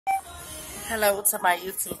Hello to my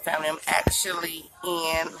YouTube family. I'm actually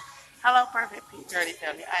in, hello Perfect Pete Dirty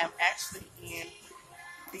family. I am actually in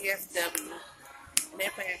DSW and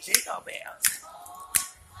they're playing Jingle Bells.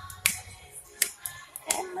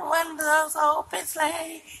 And the windows open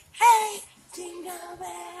sleigh, hey, jingle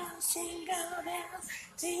bells, jingle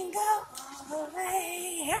all the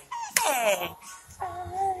way, hey,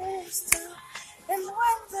 and the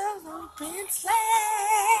windows open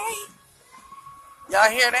sleigh. Y'all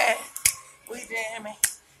hear that? We jamming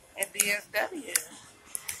at DSW.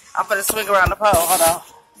 I'm gonna swing around the pole. Hold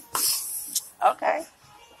on. Okay.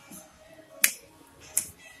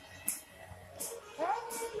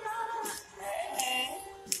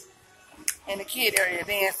 In the kid area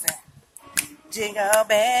dancing. Jingle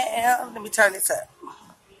bell. Let me turn this up.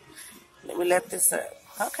 Let me let this up.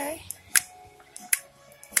 Okay.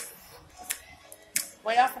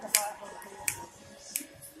 Way off in the fire.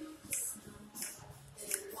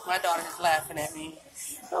 My daughter's laughing at me.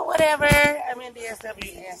 But whatever. I'm in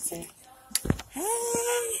DSW dancing.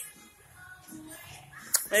 Hey.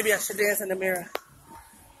 Maybe I should dance in the mirror.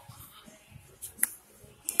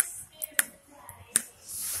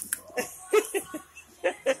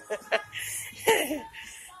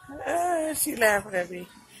 She laughing at me.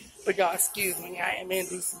 But y'all, excuse me. I am in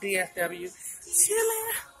DSW.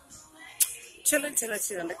 Chilling.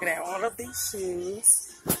 Looking at all of these shoes.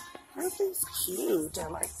 Aren't these cute? I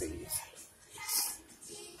like these.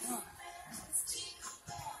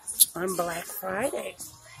 On Black Friday.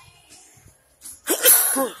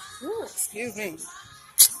 Ooh, excuse me.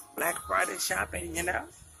 Black Friday shopping, you know.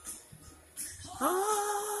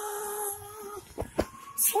 Oh,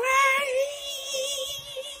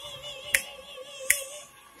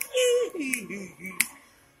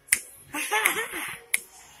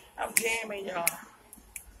 I'm jamming, y'all.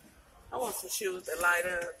 I want some shoes that light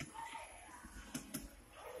up.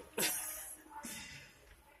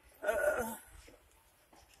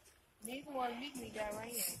 These the ones me got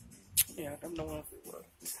right here. Yeah, them the ones that work.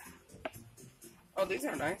 Oh, these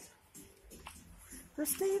are nice. The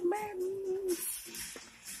Steve Madden.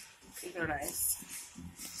 These are nice.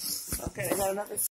 Okay, they got another